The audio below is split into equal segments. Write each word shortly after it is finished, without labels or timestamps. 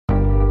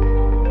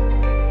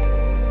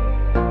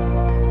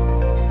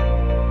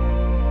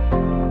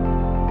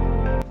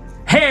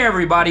Hey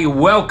everybody,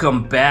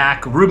 welcome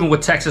back. Ruben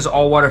with Texas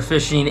Allwater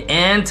Fishing,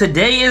 and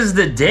today is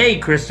the day,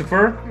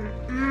 Christopher.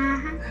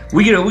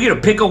 We get to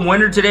pick a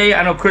winner today.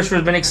 I know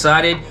Christopher's been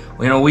excited.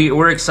 You know,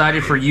 we're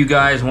excited for you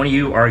guys. One of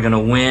you are gonna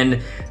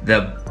win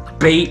the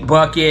bait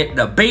bucket,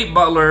 the bait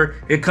butler.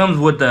 It comes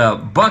with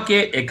the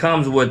bucket, it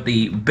comes with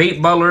the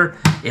bait butler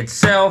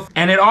itself,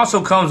 and it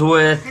also comes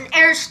with an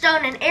air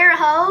stone, an air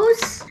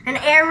hose, an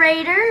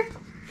aerator,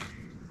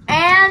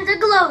 and a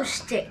glow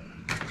stick.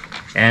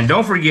 And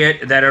don't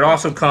forget that it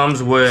also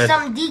comes with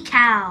some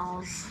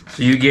decals.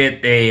 So you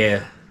get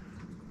a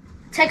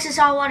Texas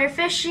Allwater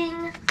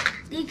Fishing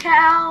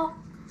decal,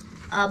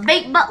 a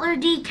bait butler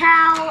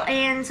decal,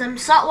 and some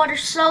saltwater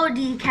soda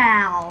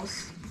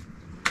decals.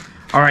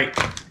 All right.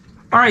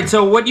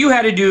 So what you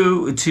had to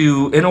do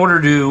in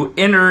order to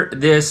enter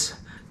this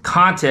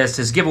contest,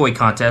 this giveaway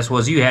contest,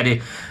 was you had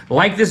to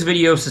like this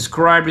video,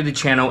 subscribe to the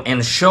channel,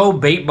 and show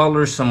Bait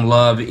Butler some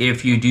love.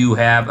 If you do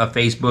have a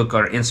Facebook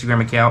or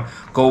Instagram account,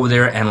 go over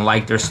there and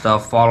like their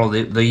stuff, follow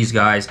these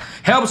guys,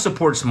 help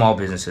support small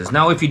businesses.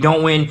 Now if you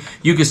don't win,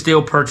 you can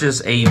still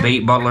purchase a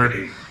Bait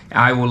Butler.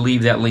 I will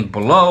leave that link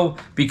below,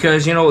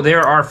 because you know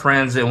they're our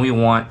friends and we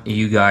want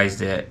you guys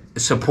to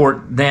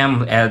support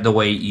them the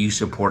way you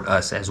support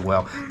us as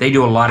well. They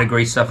do a lot of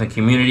great stuff in the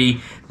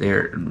community.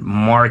 They're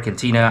Mark and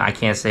Tina, I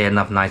can't say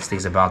enough nice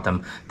things about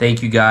them.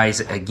 Thank you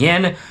guys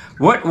again.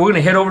 We're gonna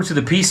head over to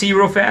the PC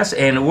real fast,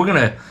 and we're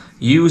gonna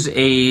use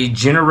a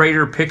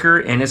generator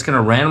picker, and it's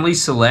gonna randomly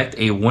select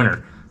a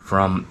winner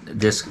from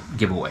this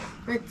giveaway.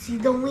 Let's see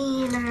the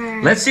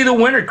winner. Let's see the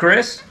winner,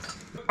 Chris.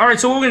 All right,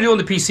 so what we're gonna do on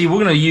the PC, we're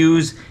gonna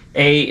use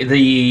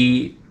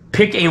the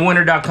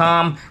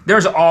pickawinner.com.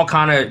 There's all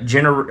kind of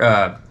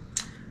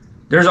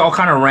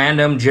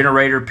random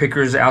generator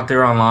pickers out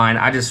there online.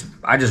 I just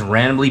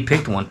randomly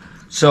picked one.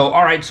 So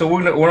all right, so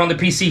we're on the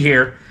PC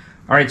here.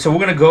 All right, so we're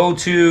gonna go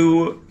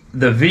to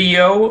the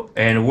video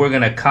and we're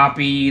gonna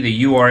copy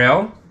the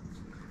URL,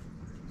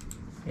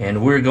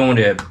 and we're going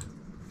to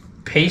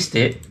paste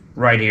it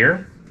right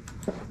here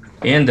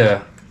in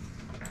the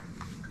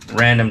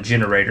random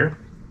generator.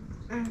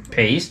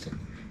 Paste,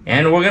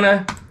 and we're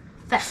gonna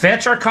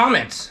fetch our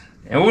comments,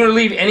 and we're gonna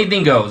leave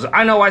anything goes.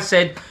 I know I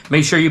said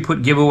make sure you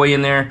put giveaway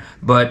in there,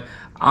 but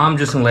I'm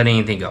just gonna let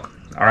anything go.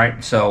 All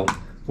right, so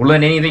we're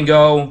letting anything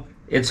go.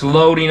 It's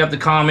loading up the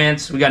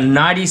comments. We got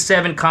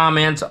 97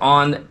 comments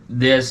on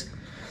this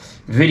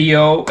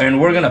video, and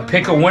we're gonna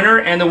pick a winner,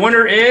 and the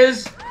winner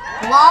is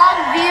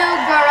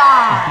Longview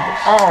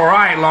Garage. All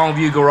right,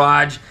 Longview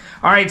Garage.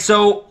 All right,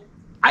 so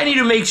I need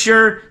to make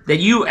sure that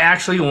you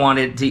actually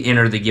wanted to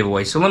enter the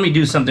giveaway. So let me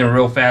do something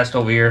real fast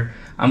over here.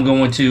 I'm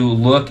going to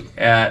look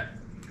at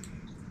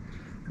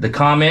the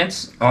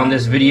comments on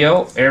this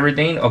video,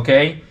 everything,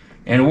 okay?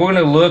 And we're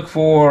gonna look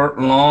for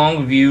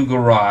Longview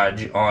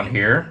Garage on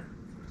here.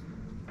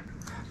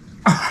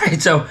 All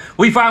right, so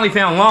we finally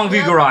found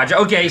Longview Garage.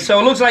 Okay, so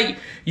it looks like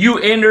you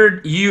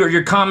entered,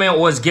 your comment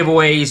was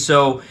giveaway,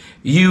 so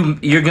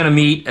you're gonna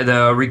meet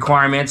the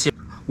requirements.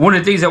 One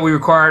of the things that we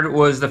required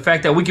was the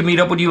fact that we can meet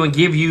up with you and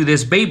give you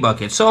this bait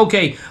bucket. So,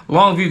 okay,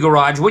 Longview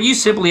Garage, what you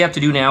simply have to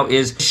do now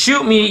is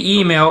shoot me an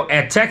email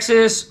at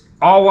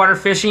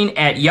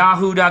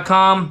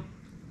TexasAllWaterFishing@yahoo.com.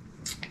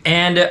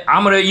 And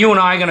you and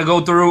I are gonna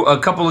go through a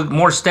couple of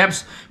more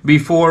steps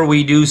before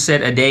we do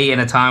set a day and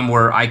a time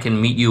where I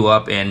can meet you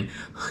up and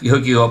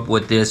hook you up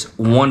with this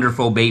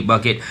wonderful bait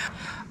bucket.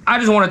 I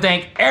just want to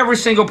thank every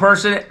single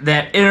person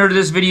that entered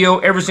this video,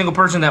 every single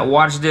person that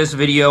watched this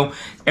video,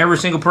 every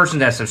single person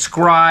that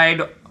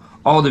subscribed,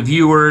 all the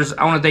viewers.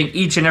 I want to thank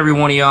each and every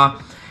one of y'all.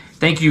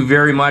 Thank you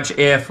very much.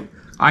 If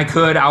I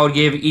could, I would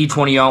give each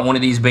one of y'all one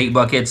of these bait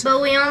buckets.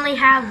 But we only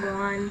have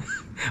one.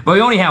 But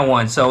we only have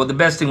one, so the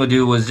best thing we'll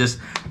do was just,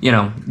 you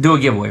know, do a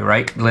giveaway,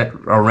 right? Let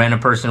a random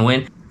person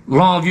win.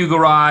 Longview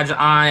Garage,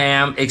 I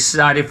am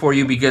excited for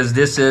you because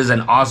this is an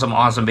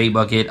awesome bait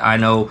bucket. I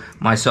know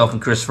myself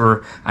and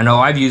Christopher, I know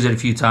I've used it a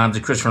few times,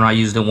 and Christopher and I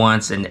used it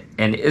once, and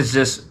it's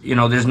just, you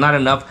know, there's not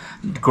enough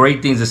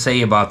great things to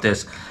say about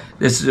this.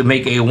 This will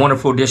make a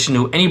wonderful addition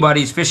to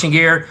anybody's fishing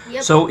gear.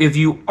 Yep. So if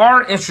you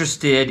are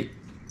interested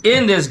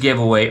in this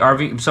giveaway, or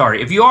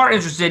if you are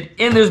interested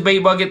in this bait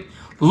bucket,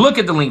 look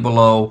at the link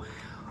below,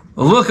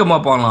 look them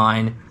up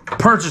online,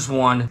 purchase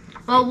one.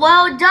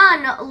 Well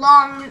done,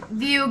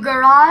 Longview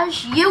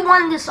Garage. You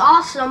won this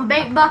awesome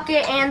bait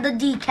bucket and the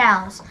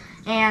decals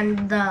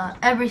and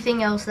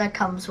everything else that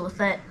comes with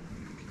it.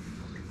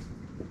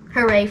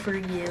 Hooray for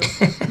you.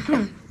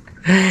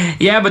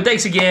 Yeah, but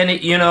thanks again.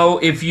 You know,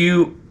 if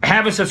you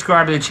haven't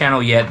subscribed to the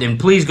channel yet, then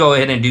please go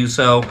ahead and do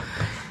so.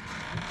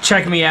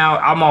 Check me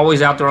out. I'm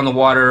always out there on the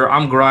water.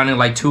 I'm grinding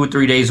like 2 or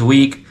 3 days a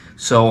week,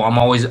 so I'm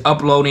always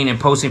uploading and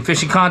posting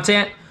fishing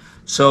content.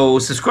 So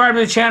subscribe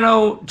to the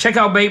channel, check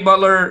out Bait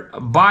Butler,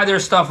 buy their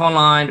stuff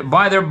online,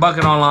 buy their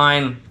bucket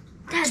online.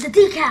 Dad, the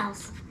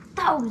decals,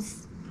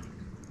 those.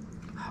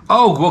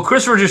 Oh, well,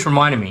 Christopher just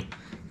reminded me.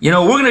 You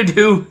know, we're gonna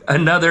do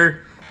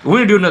another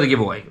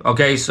giveaway.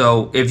 Okay,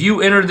 so if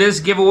you enter this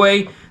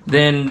giveaway,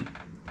 then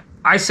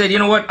I said, you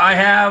know what, I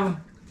have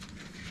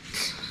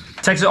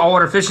Texas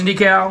Allwater Fishing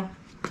decal.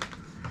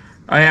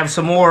 I have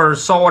some more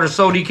Saltwater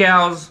Soul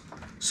decals.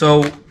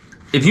 So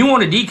if you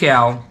want a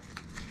decal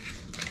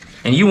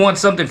and you want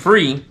something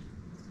free,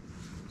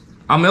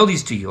 I'll mail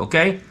these to you,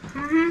 okay?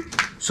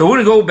 So we're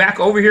gonna go back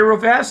over here real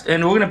fast,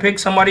 and we're gonna pick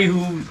somebody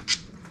who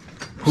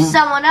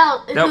someone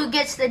else who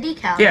gets the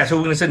decals. Yeah, so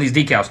we're gonna send these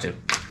decals to.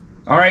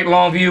 All right,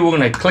 Longview, we're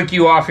gonna click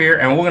you off here,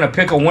 and we're gonna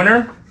pick a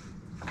winner.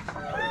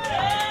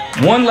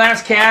 One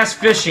Last Cast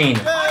Fishing.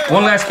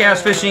 One Last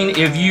Cast Fishing.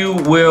 If you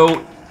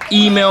will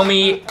email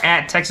me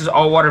at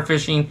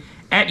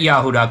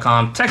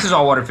TexasAllWaterFishing@yahoo.com,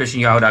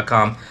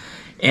 TexasAllWaterFishing@yahoo.com,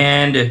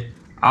 and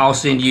I'll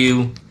send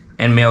you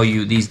and mail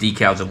you these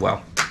decals as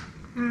well.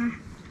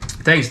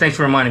 Thanks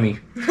for reminding me.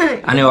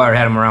 I knew I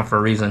had them around for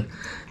a reason.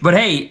 But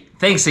hey,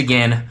 thanks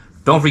again.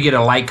 Don't forget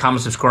to like,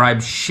 comment,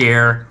 subscribe,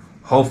 share.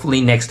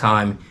 Hopefully next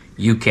time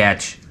you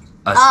catch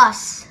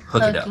us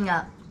Hooking hooking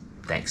up. up.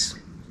 Thanks.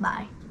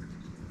 Bye.